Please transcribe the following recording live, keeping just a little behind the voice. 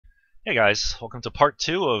Hey guys, welcome to part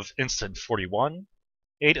 2 of Instant 41,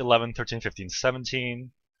 8, 11, 13, 15,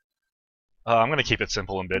 17. I'm going to keep it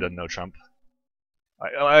simple and bid and no trump.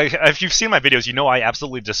 If you've seen my videos, you know I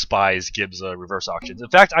absolutely despise Gibbs reverse auctions. In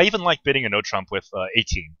fact, I even like bidding a no trump with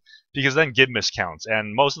 18, because then Gib miscounts,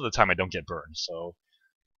 and most of the time I don't get burned, so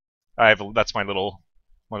that's my little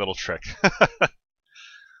trick.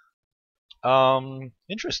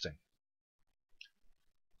 Interesting.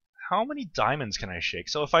 How many diamonds can I shake?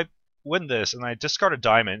 So if I win this and I discard a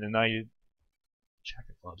diamond and I jack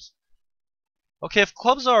of clubs. Okay, if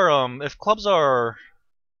clubs are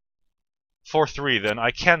 4-3, then I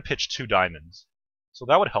can pitch 2 diamonds. So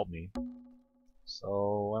that would help me.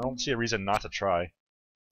 So I don't see a reason not to try.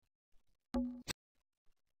 I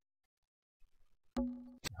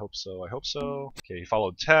hope so, I hope so. Okay, he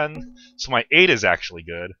followed 10. So my 8 is actually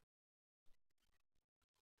good.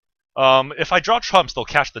 If I draw trumps, they'll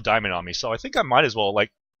catch the diamond on me, so I think I might as well,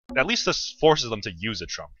 like, at least this forces them to use a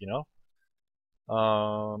trump, you know?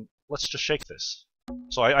 Let's just shake this.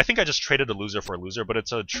 So I think I just traded a loser for a loser, but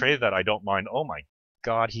it's a trade that I don't mind. Oh my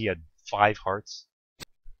god, he had 5 hearts.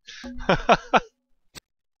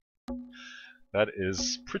 That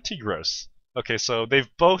is pretty gross. Okay, so they've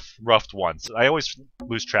both roughed once. I always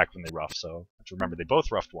lose track when they rough, so I have to remember they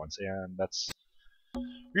both roughed once, and that's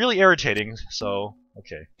really irritating, so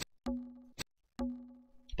okay.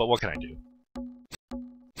 But what can I do?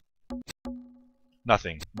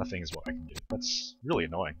 Nothing. Nothing is what I can do. That's really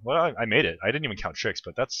annoying. Well, I made it. I didn't even count tricks,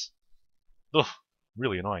 but that's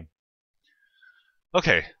really annoying.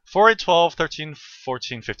 Okay, 4, 8, 12, 13,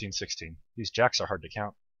 14, 15, 16. These jacks are hard to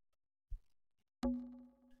count.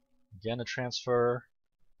 Again, a transfer.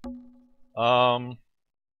 I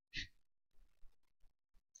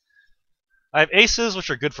have aces,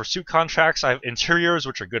 which are good for suit contracts. I have interiors,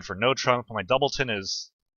 which are good for no trump. My doubleton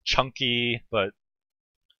is chunky, but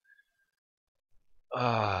it'd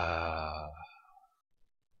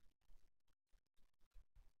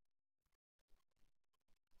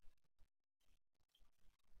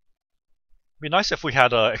be nice if we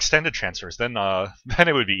had extended transfers. Then then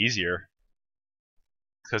it would be easier.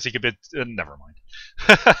 Because he could bid. Never mind.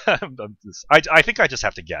 I think I just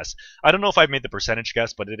have to guess. I don't know if I've made the percentage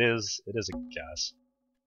guess, but it is a guess.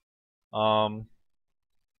 I'm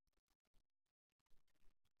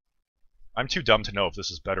too dumb to know if this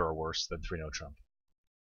is better or worse than 3-no trump.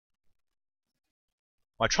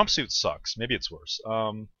 My trump suit sucks. Maybe it's worse.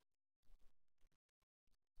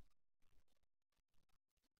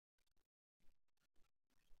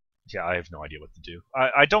 Yeah, I have no idea what to do.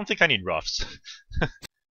 I don't think I need roughs.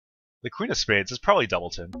 The queen of spades is probably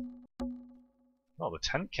doubleton. Oh, the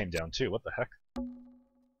 10 came down too. What the heck?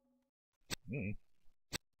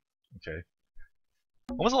 Okay.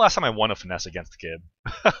 When was the last time I won a finesse against Gib?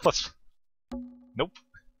 Nope.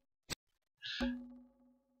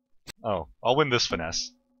 Oh, I'll win this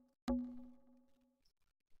finesse. I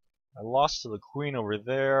lost to the queen over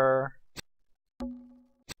there.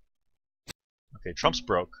 Okay, trumps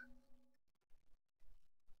broke.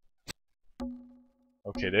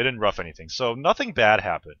 Okay, they didn't rough anything, so nothing bad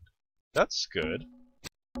happened. That's good.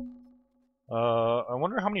 I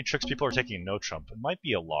wonder how many tricks people are taking no trump. It might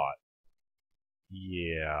be a lot.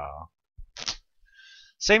 Yeah.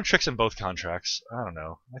 Same tricks in both contracts. I don't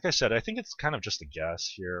know. Like I said, I think it's kind of just a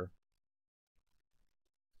guess here.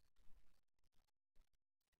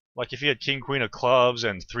 Like if you had king, queen of clubs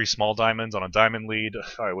and 3 small diamonds on a diamond lead,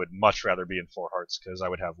 I would much rather be in 4 hearts, because I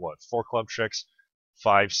would have, what, 4 club tricks?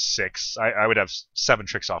 5, 6. I would have 7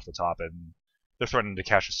 tricks off the top, and they're threatening to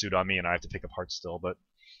cash a suit on me, and I have to pick up hearts still, but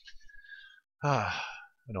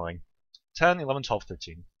annoying. 10, 11, 12,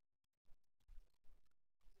 13.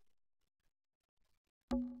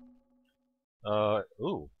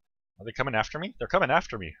 Ooh. Are they coming after me? They're coming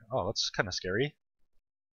after me. Oh, that's kind of scary.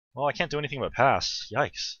 Well, I can't do anything but pass.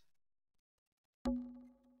 Yikes.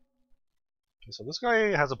 Okay, so this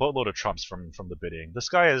guy has a boatload of trumps from the bidding. This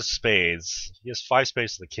guy has spades. He has 5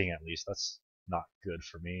 spades to the king at least. That's not good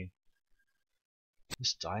for me.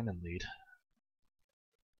 This diamond lead.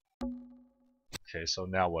 Okay, so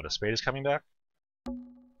now what? A spade is coming back? Yeah,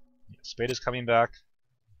 spade is coming back.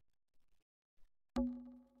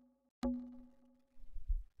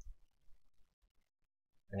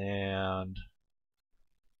 And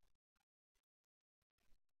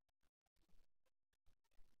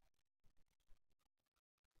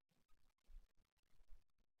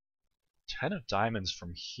ten of diamonds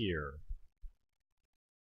from here.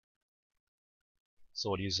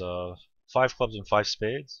 So what, he's 5 clubs and 5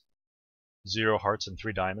 spades? 0 hearts and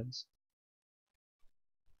 3 diamonds?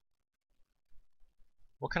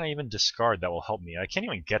 What can I even discard that will help me? I can't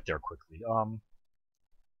even get there quickly.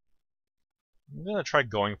 I'm gonna try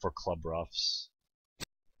going for club ruffs.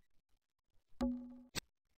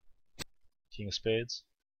 King of spades.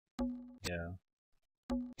 Yeah.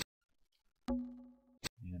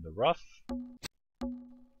 And a ruff.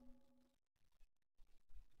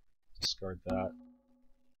 Discard that.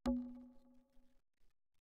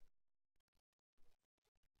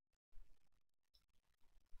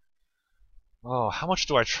 Oh, how much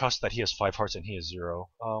do I trust that he has 5 hearts and he has 0?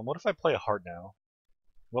 What if I play a heart now?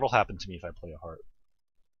 What'll happen to me if I play a heart?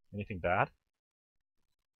 Anything bad?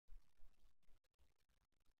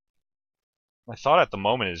 My thought at the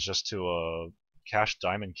moment is just to cash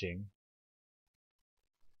Diamond King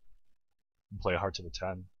and play a heart to the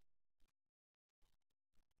 10.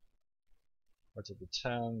 Heart to the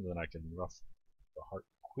 10, then I can ruff the heart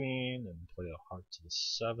queen and play a heart to the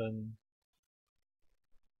 7.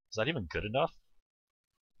 Is that even good enough?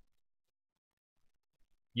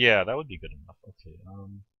 Yeah, that would be good enough. Okay,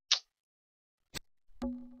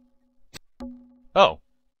 Oh.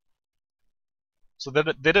 So they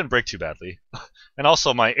didn't break too badly. And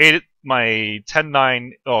also my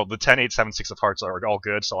 10-9, oh, the 10-8, 7-6 of hearts are all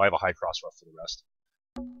good, so I have a high cross ruff for the rest.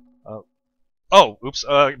 Oh, oops,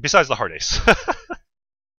 besides the heart ace.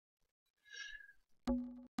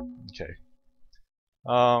 Okay.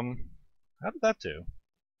 How did that do?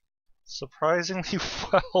 Surprisingly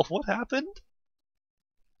well. What happened?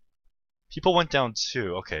 People went down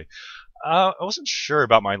too. Okay. I wasn't sure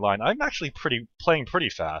about my line. I'm actually playing pretty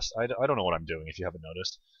fast. I don't know what I'm doing if you haven't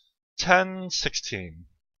noticed. 10-16.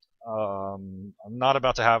 I'm not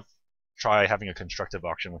about to try having a constructive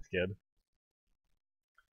auction with Gid.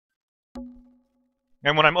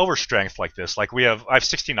 And when I'm over strength like this, like I have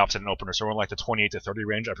 16 ups in an opener, so we're in like the 28 to 30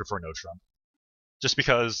 range. I prefer no trump, just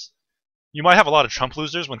because you might have a lot of trump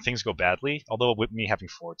losers when things go badly. Although with me having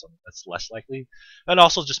 4, that's less likely. And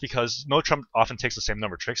also just because no trump often takes the same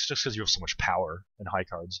number of tricks, just because you have so much power in high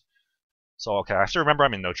cards. So okay, I have to remember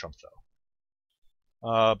I'm in no trump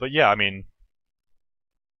though. But yeah, I mean,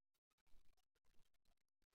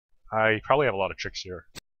 I probably have a lot of tricks here.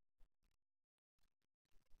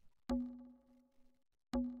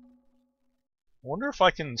 I wonder if I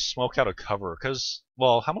can smoke out a cover, because,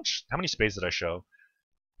 well, how many spades did I show?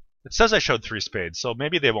 It says I showed 3 spades, so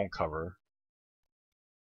maybe they won't cover.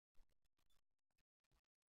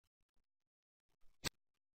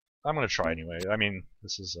 I'm gonna try anyway. I mean,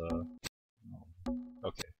 this is,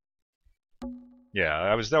 okay. Yeah,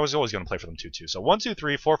 I was always gonna play for them 2-2. So 1, 2,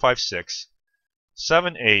 3, 4, 5, 6,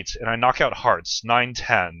 7, 8, and I knock out hearts. 9,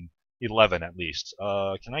 10, 11 at least.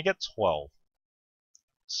 Can I get 12?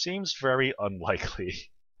 Seems very unlikely.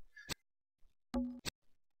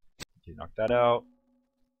 Okay, knock that out.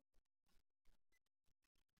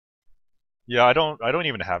 Yeah, I don't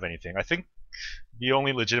even have anything. I think the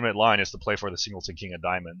only legitimate line is to play for the singleton king of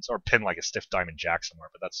diamonds, or pin like a stiff diamond jack somewhere,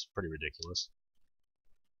 but that's pretty ridiculous.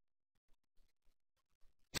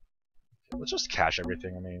 Okay, let's just cash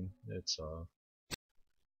everything. I mean, it's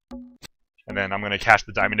and then I'm gonna cash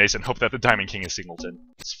the diamond ace and hope that the diamond king is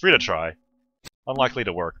singleton. It's free to try. Unlikely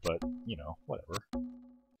to work, but, you know, whatever.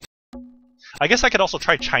 I guess I could also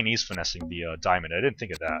try Chinese finessing the diamond. I didn't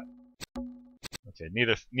think of that. Okay,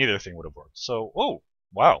 neither thing would have worked. So, oh,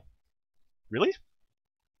 wow. Really?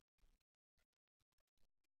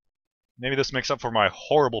 Maybe this makes up for my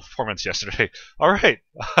horrible performance yesterday. Alright,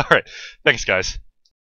 alright. Thanks, guys.